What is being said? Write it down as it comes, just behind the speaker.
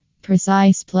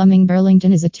Precise Plumbing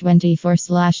Burlington is a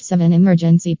 24/7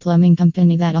 emergency plumbing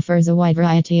company that offers a wide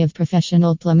variety of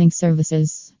professional plumbing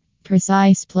services.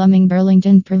 Precise Plumbing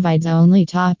Burlington provides only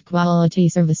top quality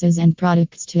services and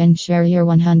products to ensure your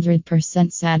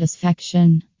 100%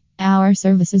 satisfaction. Our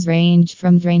services range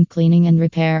from drain cleaning and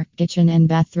repair, kitchen and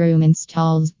bathroom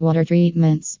installs, water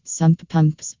treatments, sump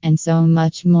pumps, and so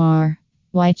much more.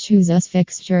 Why choose us?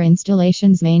 Fixture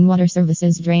installations, main water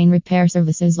services, drain repair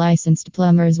services, licensed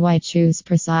plumbers. Why choose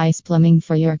Precise Plumbing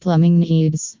for your plumbing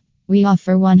needs? We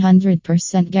offer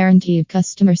 100% guaranteed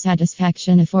customer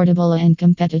satisfaction, affordable and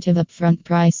competitive upfront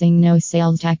pricing, no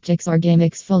sales tactics or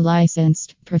gimmicks, full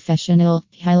licensed, professional,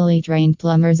 highly trained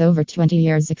plumbers, over 20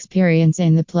 years experience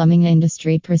in the plumbing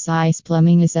industry. Precise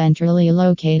Plumbing is centrally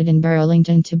located in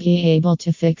Burlington to be able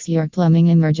to fix your plumbing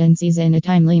emergencies in a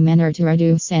timely manner to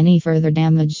reduce any further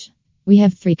damage. We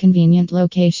have 3 convenient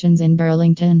locations in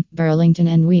Burlington,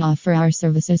 and we offer our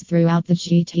services throughout the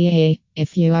GTA.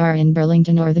 If you are in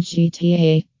Burlington or the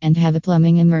GTA and have a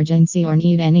plumbing emergency or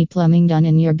need any plumbing done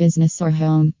in your business or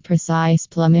home, Precise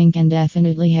Plumbing can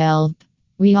definitely help.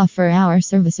 We offer our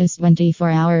services 24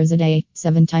 hours a day,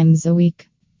 7 times a week.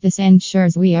 This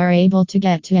ensures we are able to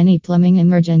get to any plumbing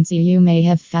emergency you may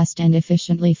have fast and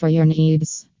efficiently for your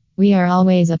needs. We are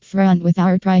always upfront with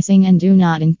our pricing and do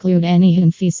not include any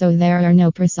hidden fees, so there are no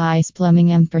Precise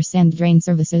Plumbing ampersand drain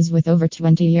services. With over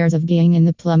 20 years of being in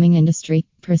the plumbing industry,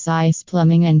 Precise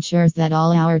Plumbing ensures that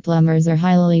all our plumbers are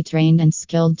highly trained and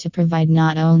skilled to provide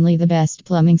not only the best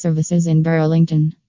plumbing services in Burlington,